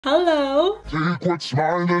Hello. Take what's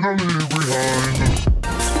mine and I'll leave behind.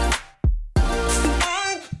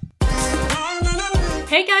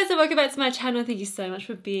 Hey guys, and welcome back to my channel. Thank you so much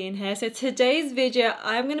for being here. So today's video,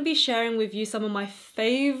 I'm going to be sharing with you some of my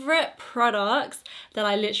favorite products that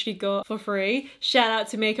I literally got for free. Shout out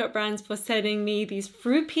to makeup brands for sending me these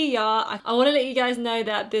through PR. I want to let you guys know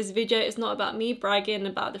that this video is not about me bragging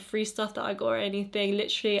about the free stuff that I got or anything.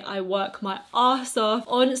 Literally, I work my ass off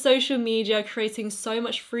on social media, creating so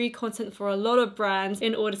much free content for a lot of brands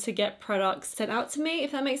in order to get products sent out to me,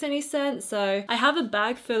 if that makes any sense. So I have a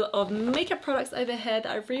bag full of makeup products over here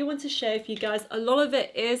that I really want to share with you guys. A lot of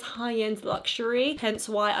it is high-end luxury, hence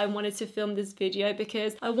why I wanted to film this video,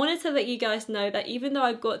 because I wanted to let you guys know that even though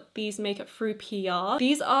I got these makeup through PR,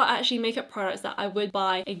 these are actually makeup products that I would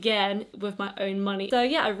buy again with my own money. So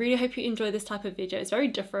yeah, I really hope you enjoy this type of video. It's very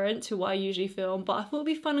different to what I usually film, but I thought it'd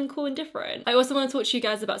be fun and cool and different. I also want to talk to you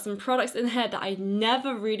guys about some products in here that I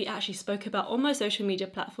never really actually spoke about on my social media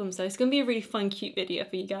platforms, so it's gonna be a really fun, cute video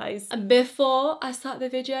for you guys. And before I start the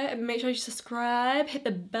video, make sure you subscribe, hit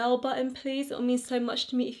the bell button please. It will mean so much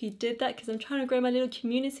to me if you did that, because I'm trying to grow my little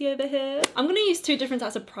community over here. I'm going to use two different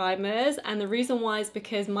types of primers, and the reason why is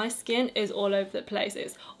because my skin is all over the place.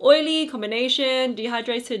 It's oily, combination,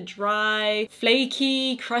 dehydrated, dry,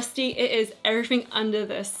 flaky, crusty. It is everything under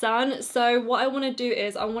the sun. So what I want to do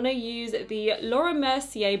is I want to use the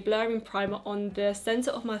Mercier blurring primer on the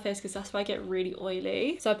center of my face, because that's where I get really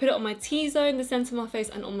oily. So I put it on my T-zone, the center of my face,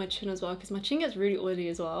 and on my chin as well, because my chin gets really oily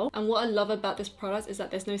as well. And what I love about this product is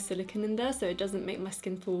that there's no silicone in there, so it doesn't make my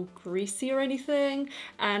skin feel greasy or anything.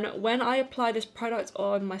 And when I apply this product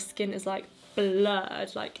on, my skin is like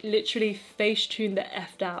blurred, like literally face tuned the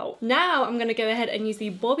F'd out. Now I'm gonna go ahead and use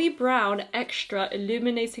the Bobbi Brown Extra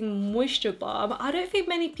Illuminating Moisture Balm. I don't think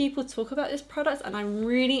many people talk about this product, and I'm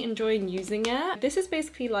really enjoying using it. This is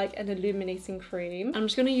basically like an illuminating cream. I'm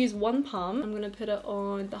just gonna use one pump. I'm gonna put it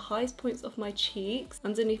on the highest points of my cheeks,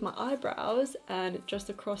 underneath my eyebrows, and just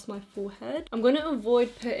across my forehead. I'm gonna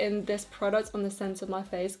avoid putting this product on the center of my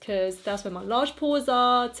face, because that's where my large pores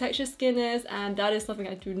are, textured skin is, and that is something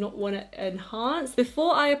I do not want to enhance.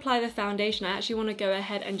 Before I apply the foundation, I actually want to go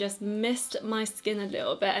ahead and just mist my skin a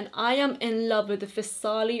little bit, and I am in love with the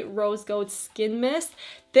Farsali Rose Gold Skin Mist.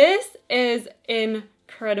 This is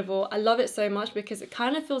incredible. I love it so much because it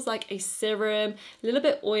kind of feels like a serum, a little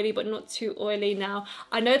bit oily but not too oily. Now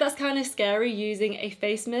I know that's kind of scary, using a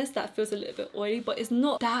face mist that feels a little bit oily, but it's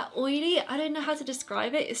not that oily. I don't know how to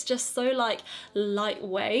describe it. It's just so like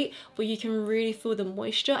lightweight, but you can really feel the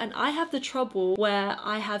moisture. And I have the trouble where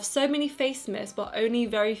I have so many face mists but only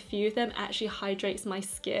very few of them actually hydrates my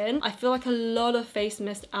skin. I feel like a lot of face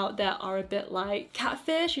mists out there are a bit like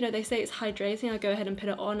catfish, you know, they say it's hydrating. I go ahead and put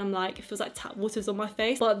it on, I'm like, it feels like tap water's on my face.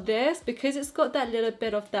 But this, because it's got that little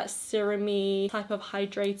bit of that serum-y type of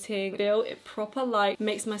hydrating feel, it proper like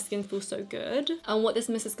makes my skin feel so good. And what this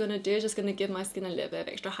mist is gonna do is just gonna give my skin a little bit of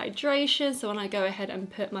extra hydration, so when I go ahead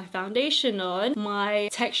and put my foundation on, my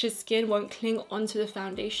textured skin won't cling onto the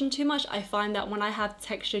foundation too much. I find that when I have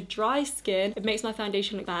textured dry skin, it makes my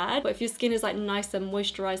foundation look bad, but if your skin is like nice and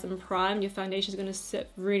moisturized and primed, your foundation is gonna sit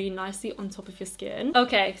really nicely on top of your skin.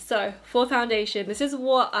 Okay, so for foundation, this is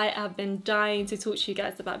what I have been dying to talk to you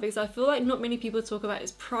guys about, because I feel like not many people talk about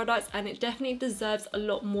this product, and it definitely deserves a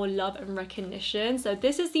lot more love and recognition. So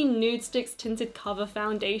this is the Nude Sticks Tinted Cover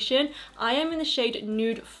Foundation. I am in the shade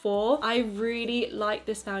Nude 4. I really like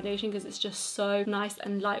this foundation because it's just so nice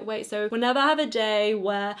and lightweight. So whenever I have a day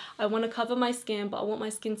where I want to cover my skin but I want my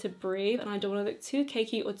skin to breathe and I don't want to look too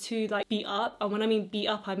cakey or too like beat up, and when I mean beat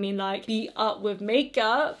up, I mean like beat up with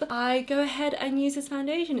makeup, I go ahead and use this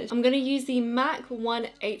foundation. I'm going to use the MAC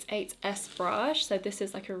 188S brush. So this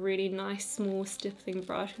is like a really nice small stippling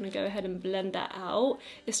brush. I'm gonna go ahead and blend that out.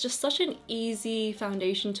 It's just such an easy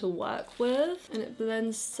foundation to work with, and it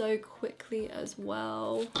blends so quickly as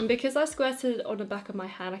well. And because I squirted it on the back of my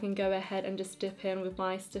hand, I can go ahead and just dip in with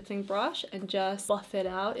my stippling brush and just buff it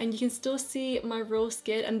out, and you can still see my real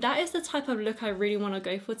skin. And that is the type of look I really want to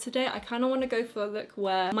go for today. I kind of want to go for a look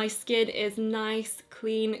where my skin is nice,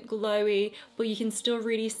 clean, glowy, but you can still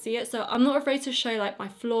really see it. So I'm not afraid to show like my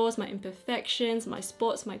flaws, my imperfections, my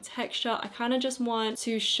spots, my texture. I kind of just want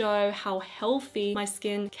to show how healthy my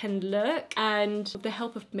skin can look, and with the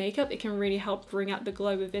help of makeup, it can really help bring out the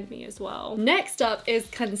glow within me as well. Next up is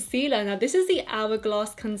concealer. Now this is the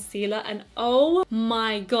Hourglass concealer, and oh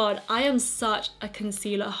my god, I am such a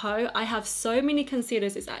concealer hoe. I have so many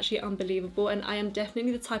concealers, it's actually unbelievable, and I am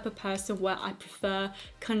definitely the type of person where I prefer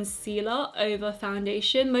concealer over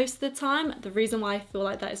foundation most of the time. The reason why I feel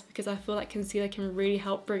like that is because I feel like concealer can really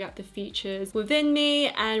help bring out the features within within me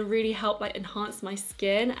and really help like enhance my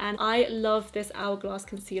skin. And I love this Hourglass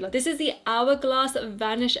concealer. This is the Hourglass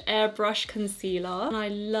Vanish Airbrush Concealer, and I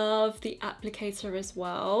love the applicator as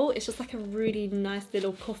well. It's just like a really nice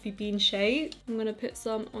little coffee bean shape. I'm gonna put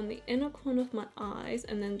some on the inner corner of my eyes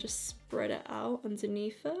and then just spread it out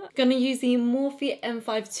underneath it. Gonna use the Morphe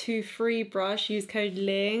M523 brush. Use code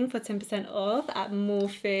LING for 10% off at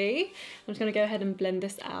Morphe. I'm just gonna go ahead and blend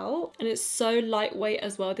this out. And it's so lightweight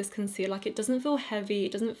as well, this concealer. Like, it doesn't feel heavy,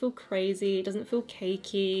 it doesn't feel crazy, it doesn't feel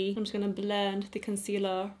cakey. I'm just gonna blend the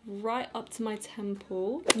concealer right up to my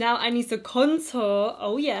temple. Now I need to contour.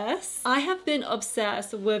 Oh yes. I have been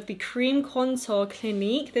obsessed with the Cream Contour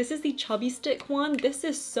Clinique. This is the chubby stick one. This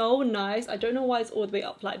is so nice. I don't know why it's all the way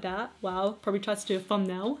up like that. Wow, probably tried to do a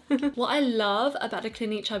thumbnail. What I love about the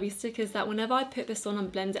Clinique chubby stick is that whenever I put this on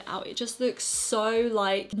and blend it out, it just looks so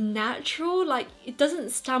like natural. Like, it doesn't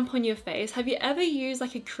stamp on your face. Have you ever used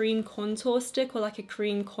like a cream contour stick or like a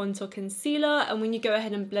cream contour concealer, and when you go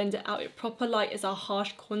ahead and blend it out, it proper like is a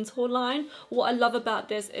harsh contour line? What I love about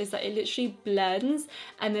this is that it literally blends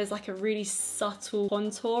and there's like a really subtle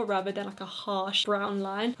contour rather than like a harsh brown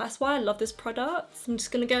line. That's why I love this product. I'm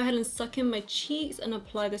just gonna go ahead and suck in my cheeks and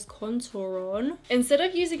apply this contour on. Instead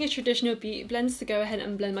of using a traditional beauty blender to go ahead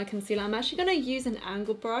and blend my concealer, I'm actually gonna use an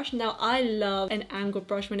angle brush. Now I love an angle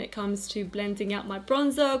brush when it comes to blending out my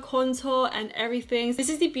bronzer, contour and everything. This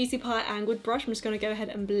is the Beauty Pie angled brush. I'm just gonna go ahead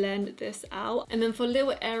and blend this out. And then for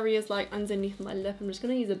little areas like underneath my lip, I'm just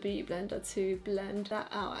gonna use a beauty blender to blend that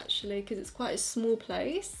out actually, because it's quite a small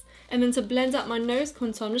place. And then to blend out my nose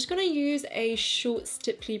contour, I'm just gonna use a short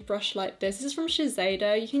stipply brush like this. This is from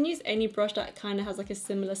Shiseido. You can use any brush that kind of has like a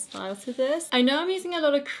similar style to this. I know I'm using a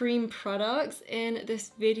lot of cream products in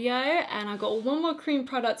this video, and I got one more cream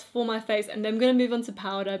product for my face, and then I'm gonna move on to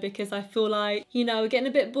powder because I feel like, you know, we're getting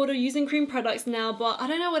a bit bored of using cream products now, but I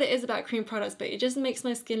don't know what it is about cream products, but it just makes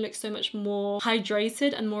my skin look so much more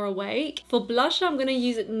hydrated and more awake. For blusher, I'm gonna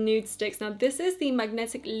use Nude sticks. Now this is the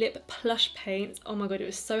Magnetic Lip Plush Paint. Oh my god, it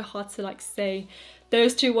was so hard to like say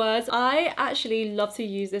those two words. I actually love to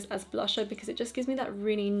use this as blusher because it just gives me that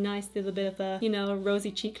really nice little bit of a, you know,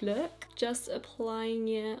 rosy cheek look. Just applying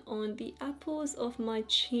it on the apples of my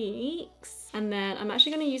cheeks. And then I'm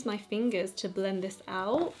actually going to use my fingers to blend this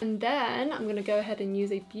out. And then I'm going to go ahead and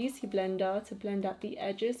use a beauty blender to blend out the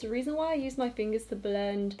edges. The reason why I use my fingers to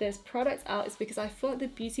blend this product out is because I feel like the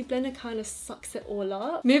beauty blender kind of sucks it all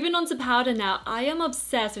up. Moving on to powder now. I am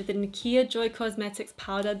obsessed with the Nakia Joy Cosmetics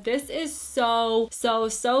powder. This is so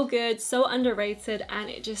good, so underrated, and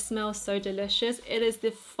it just smells so delicious. It is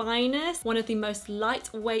the finest, one of the most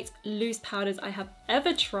lightweight loose powders I have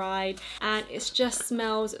ever tried, and it just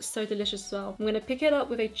smells so delicious as well. I'm going to pick it up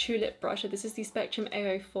with a tulip brush. So this is the Spectrum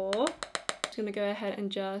A04. Just gonna go ahead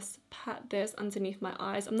and just pat this underneath my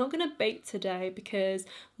eyes. I'm not gonna bake today because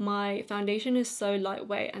my foundation is so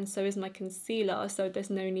lightweight and so is my concealer, so there's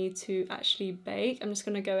no need to actually bake. I'm just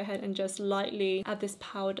gonna go ahead and just lightly add this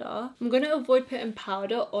powder. I'm gonna avoid putting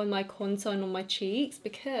powder on my contour and on my cheeks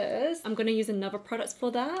because I'm gonna use another product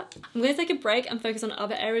for that. I'm gonna take a break and focus on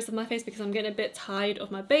other areas of my face because I'm getting a bit tired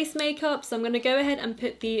of my base makeup. So I'm gonna go ahead and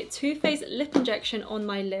put the Too Faced lip injection on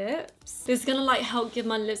my lips. This is gonna like help give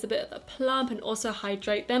my lips a bit of a plump and also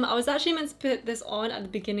hydrate them. I was actually meant to put this on at the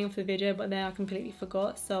beginning of the video, but then I completely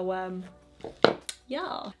forgot. So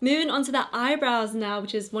yeah. Moving on to the eyebrows now,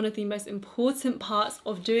 which is one of the most important parts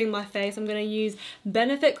of doing my face. I'm going to use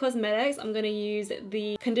Benefit Cosmetics. I'm going to use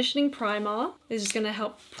the conditioning primer. This is going to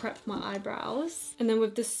help prep my eyebrows. And then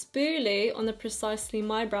with the spoolie on the Precisely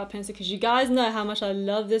My Brow Pencil, because you guys know how much I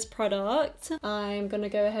love this product, I'm going to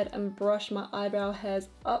go ahead and brush my eyebrow hairs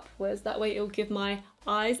upwards. That way it will give my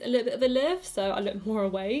eyes a little bit of a lift, so I look more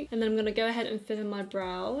awake. And then I'm going to go ahead and fill in my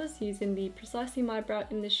brows using the Precisely My Brow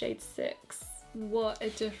in the shade 6. What a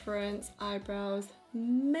difference eyebrows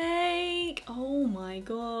make. Oh my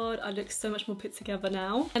god, I look so much more put together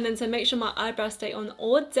now. And then to make sure my eyebrows stay on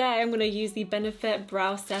all day, I'm going to use the Benefit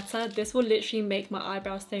Brow Setter. This will literally make my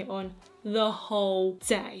eyebrows stay on the whole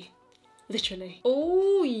day. Literally.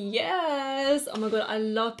 Oh yes. Oh my god, I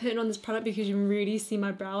love putting on this product because you can really see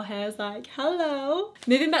my brow hairs like, hello.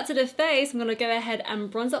 Moving back to the face, I'm gonna go ahead and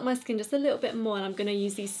bronze up my skin just a little bit more, and I'm gonna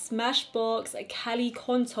use the Smashbox Cali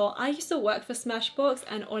Contour. I used to work for Smashbox,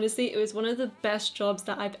 and honestly it was one of the best jobs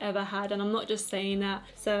that I've ever had, and I'm not just saying that.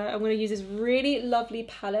 So I'm gonna use this really lovely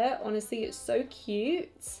palette. Honestly, it's so cute.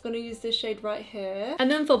 I'm gonna use this shade right here. And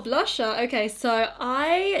then for blusher, okay, so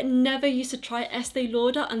I never used to try Estee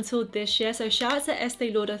Lauder until this year. So shout out to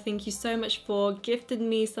Estee Lauder, thank you so much for for gifting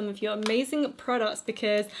me some of your amazing products,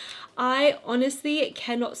 because I honestly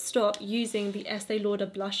cannot stop using the Estee Lauder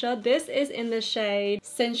blusher. This is in the shade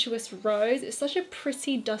Sensuous Rose. It's such a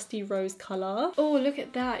pretty dusty rose color. Oh, look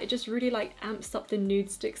at that. It just really like amps up the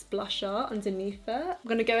Nude Sticks blusher underneath it. I'm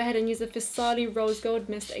gonna go ahead and use the Fasali Rose Gold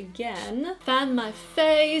Mist again. Fan my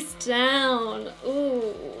face down.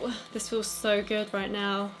 Ooh, this feels so good right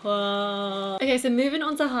now. Whoa. Okay, so moving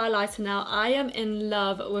on to highlighter now. I am in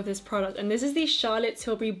love with this product, and this is the Charlotte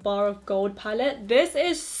Tilbury Bar of Gold palette. This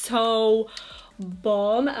is so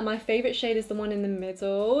bomb, and my favorite shade is the one in the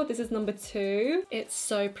middle. This is number 2. It's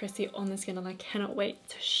so pretty on the skin, and I cannot wait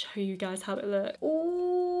to show you guys how it looks.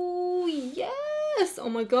 Oh yes, oh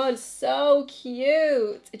my god, so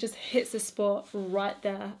cute. It just hits the spot right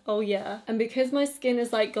there. Oh yeah. And because my skin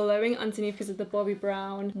is like glowing underneath because of the Bobbi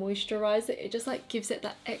Brown moisturizer, it just like gives it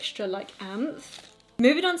that extra like oomph.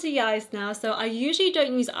 Moving on to the eyes now. So I usually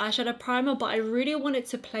don't use eyeshadow primer, but I really wanted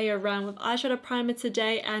to play around with eyeshadow primer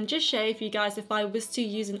today and just share with you guys, if I was to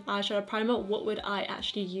use an eyeshadow primer, what would I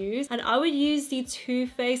actually use? And I would use the Too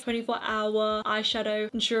Faced 24-hour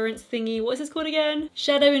eyeshadow insurance thingy. What is this called again?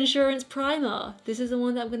 Shadow Insurance Primer. This is the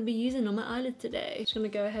one that I'm going to be using on my eyelid today. I'm just going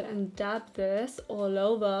to go ahead and dab this all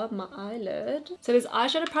over my eyelid. So this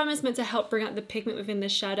eyeshadow primer is meant to help bring out the pigment within the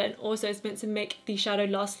shadow, and also it's meant to make the shadow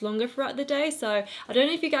last longer throughout the day. So I don't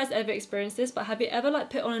know if you guys ever experienced this, but have you ever like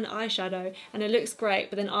put on an eyeshadow and it looks great,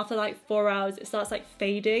 but then after like 4 hours it starts like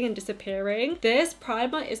fading and disappearing? This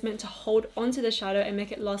primer is meant to hold onto the shadow and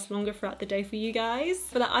make it last longer throughout the day for you guys.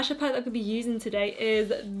 For the eyeshadow palette that I'm going to be using today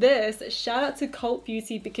is this. Shout out to Cult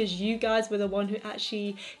Beauty, because you guys were the one who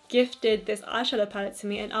actually gifted this eyeshadow palette to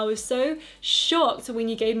me, and I was so shocked when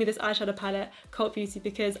you gave me this eyeshadow palette, Cult Beauty,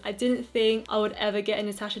 because I didn't think I would ever get a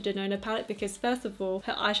Natasha Denona palette, because first of all,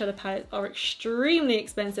 her eyeshadow palettes are extremely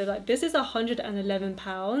expensive. Like this is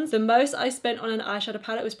 £111. The most I spent on an eyeshadow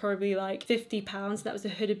palette was probably like £50. That was the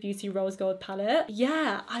Huda Beauty Rose Gold palette.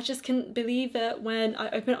 Yeah, I just couldn't believe it when I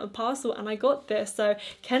opened up the parcel and I got this. So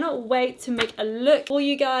cannot wait to make a look for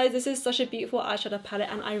you guys. This is such a beautiful eyeshadow palette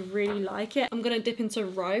and I really like it. I'm gonna dip into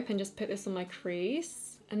Rope and just put this on my crease.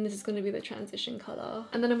 And this is going to be the transition color.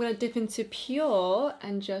 And then I'm going to dip into Pure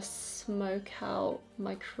and just smoke out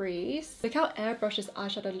my crease. Look how airbrushed this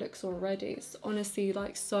eyeshadow looks already. It's honestly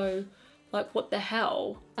like so, like what the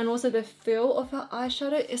hell. And also the feel of her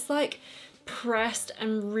eyeshadow, it's like pressed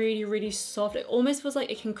and really soft. It almost feels like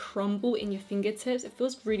it can crumble in your fingertips. It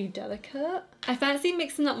feels really delicate. I fancy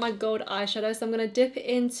mixing up my gold eyeshadow, so I'm going to dip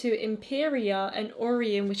into Imperia and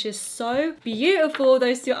Orient, which is so beautiful,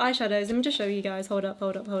 those two eyeshadows. Let me just show you guys. Hold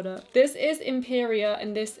up. This is Imperia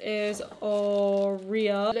and this is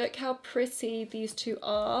Orient. Look how pretty these two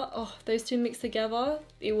are. Oh, those two mixed together,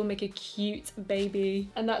 it will make a cute baby.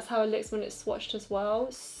 And that's how it looks when it's swatched as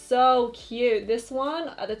well. So cute. This one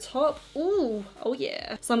at the top, ooh, oh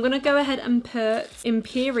yeah. So I'm going to go ahead and put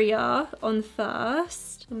Imperia on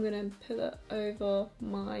first. I'm gonna put it over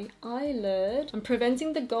my eyelid. I'm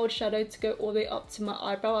preventing the gold shadow to go all the way up to my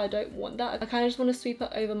eyebrow. I don't want that. I kind of just want to sweep it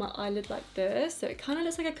over my eyelid like this. So it kind of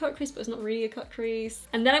looks like a cut crease, but it's not really a cut crease.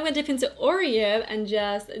 And then I'm gonna dip into Oreo and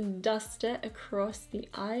just dust it across the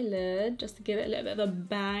eyelid just to give it a little bit of a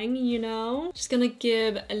bang, you know? Just gonna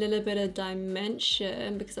give a little bit of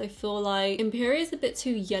dimension because I feel like Imperial is a bit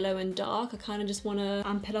too yellow and dark. I kind of just want to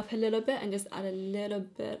amp it up a little bit and just add a little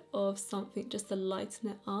bit of something just to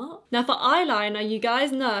lighten it up. Now for eyeliner, you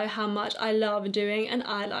guys know how much I love doing an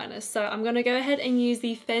eyeliner, so I'm gonna go ahead and use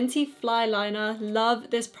the Fenty Fly Liner.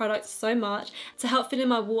 Love this product so much. To help fill in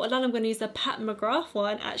my waterline, I'm gonna use the Pat McGrath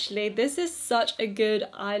one. Actually, this is such a good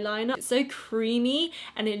eyeliner. It's so creamy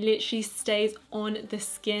and it literally stays on the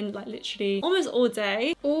skin like literally almost all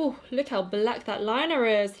day. Oh, look how black that liner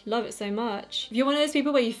is. Love it so much. If you're one of those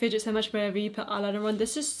people where you fidget so much whenever you put eyeliner on,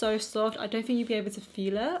 this is so soft. I don't think you'd be able to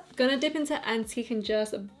feel it. Gonna dip into Antique and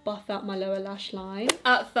just buff out my lower lash line.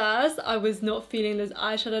 At first, I was not feeling this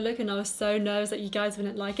eyeshadow look and I was so nervous that you guys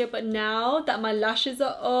wouldn't like it, but now that my lashes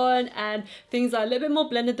are on and things are a little bit more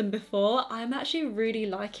blended than before, I'm actually really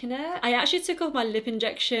liking it. I actually took off my lip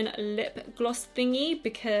injection lip gloss thingy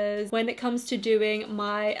because when it comes to doing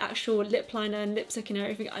my actual lip liner and lipstick and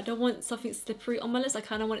everything, I don't want something slippery on my lips. I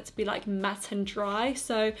kind of want it to be like matte and dry.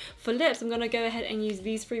 So for lips, I'm gonna go ahead and use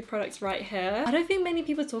these 3 products right here. I don't think many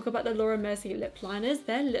people talk about the Laura Mercier lip liners.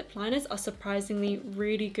 Their lip liners are surprisingly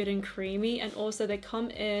really good and creamy, and also they come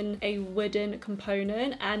in a wooden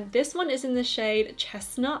component, and this one is in the shade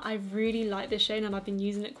Chestnut. I really like this shade and I've been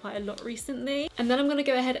using it quite a lot recently. And then I'm gonna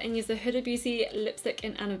go ahead and use the Huda Beauty lipstick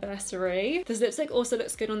in Anniversary. This lipstick also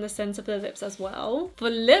looks good on the center of the lips as well. For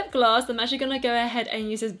lip gloss, I'm actually gonna go ahead and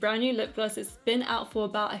use this brand new lip gloss. It's been out for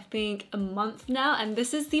about, I think, a month now, and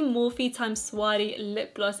this is the Morphe x Swarty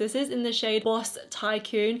lip gloss. This is in the shade Boss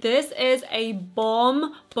Tycoon. This is a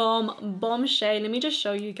bomb shade. Let me just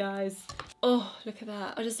show you guys. Oh, look at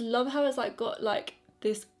that. I just love how it's like got like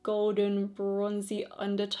this golden bronzy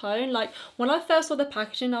undertone. Like when I first saw the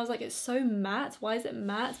packaging, I was like, it's so matte, why is it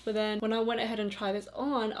matte? But then when I went ahead and tried this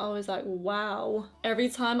on, I was like, wow. Every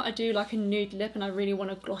time I do like a nude lip and I really want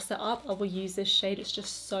to gloss it up, I will use this shade. It's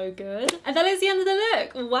just so good. And that is the end of the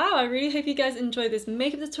look. Wow, I really hope you guys enjoyed this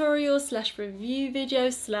makeup tutorial slash review video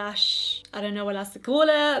slash I don't know what else to call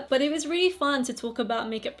it, but it was really fun to talk about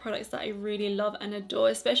makeup products that I really love and adore,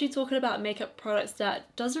 especially talking about makeup products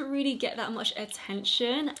that doesn't really get that much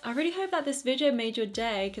attention. I really hope that this video made your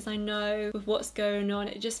day, because I know with what's going on,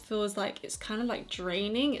 it just feels like it's kind of like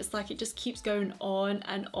draining. It's like it just keeps going on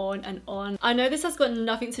and on and on. I know this has got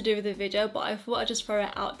nothing to do with the video, but I thought I'd just throw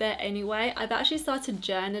it out there anyway. I've actually started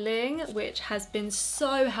journaling, which has been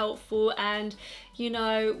so helpful, and you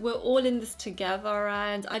know, we're all in this together,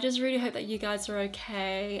 and I just really hope that you guys are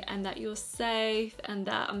okay and that you're safe, and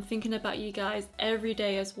that I'm thinking about you guys every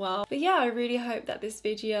day as well. But yeah, I really hope that this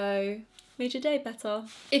video made your day better.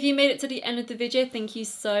 If you made it to the end of the video, thank you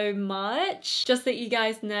so much. Just that you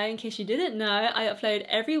guys know, in case you didn't know, I upload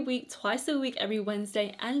every week, twice a week, every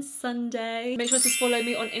Wednesday and Sunday. Make sure to follow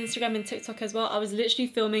me on Instagram and TikTok as well. I was literally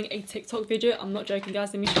filming a TikTok video. I'm not joking,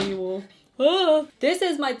 guys. Let me show you all. Oh, this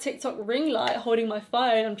is my TikTok ring light holding my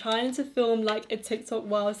phone. I'm trying to film like a TikTok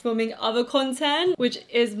whilst filming other content, which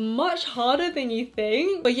is much harder than you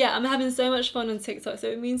think. But yeah, I'm having so much fun on TikTok, so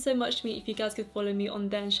it means so much to me if you guys could follow me on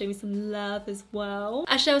there and show me some love as well.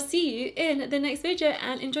 I shall see you in the next video,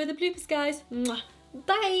 and enjoy the bloopers, guys. Mwah.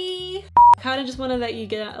 Bye. Kind of just want to let you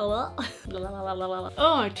get out a lot.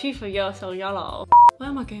 Oh, my teeth are so yellow. Where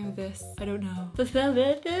am I going with this? I don't know. I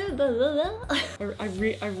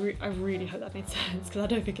really hope that made sense, because I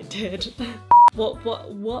don't think it did. What? Wow,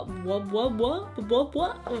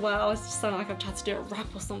 it's just sounding like I'm trying to do a rap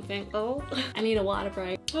or something. Oh, I need a water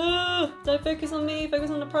break. Oh, don't focus on me, focus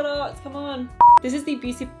on the products, come on. This is the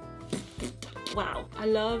Beauty. Wow, I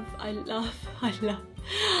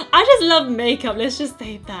just love makeup, let's just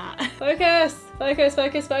say that. Focus, focus,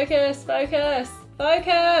 focus, focus, focus,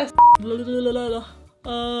 focus.